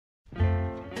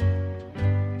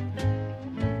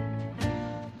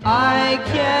I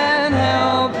can't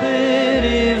help it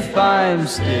if I'm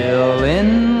still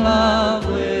in love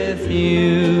with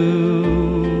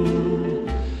you.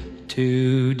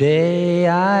 Today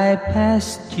I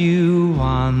passed you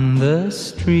on the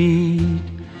street,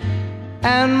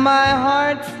 and my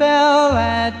heart fell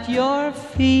at your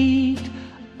feet.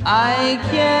 I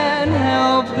can't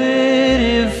help it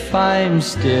if I'm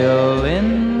still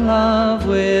in love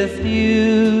with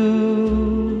you.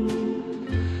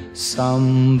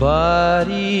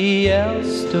 Somebody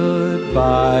else stood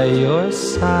by your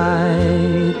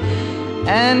side,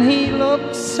 and he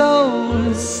looked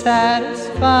so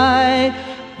satisfied.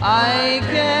 I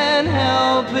can't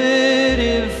help it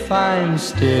if I'm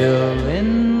still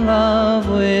in love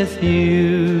with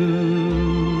you.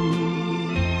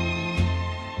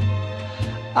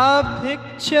 A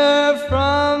picture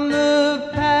from the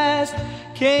past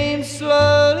came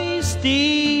slowly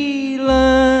stealing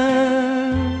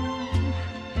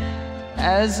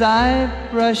as I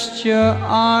brushed your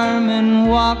arm and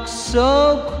walked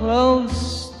so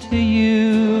close to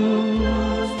you.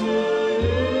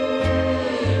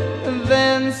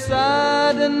 Then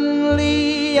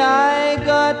suddenly I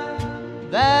got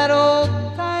that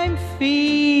old-time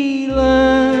feeling.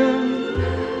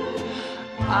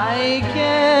 I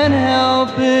can't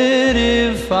help it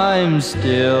if I'm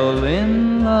still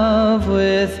in love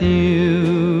with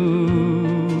you.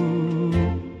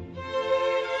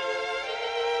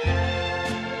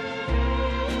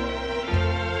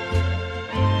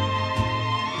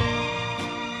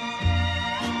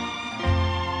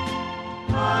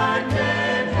 I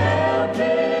can't help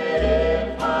it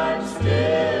if I'm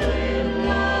still in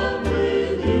love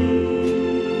with you.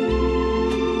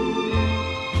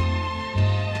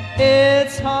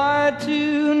 It's hard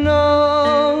to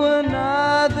know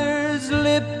another's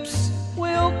lips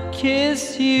will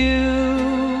kiss you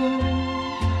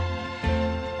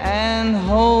and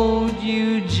hold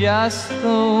you just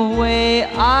the way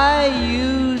I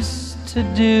used to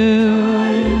do.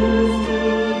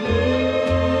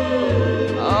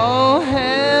 Oh,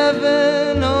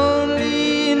 heaven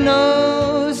only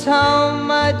knows how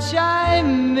much I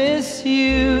miss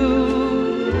you.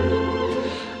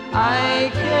 I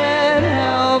can't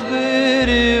help it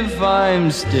if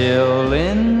I'm still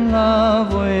in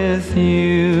love with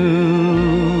you.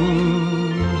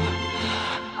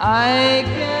 I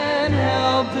can't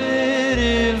help it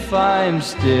if I'm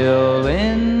still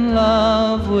in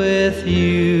love with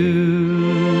you.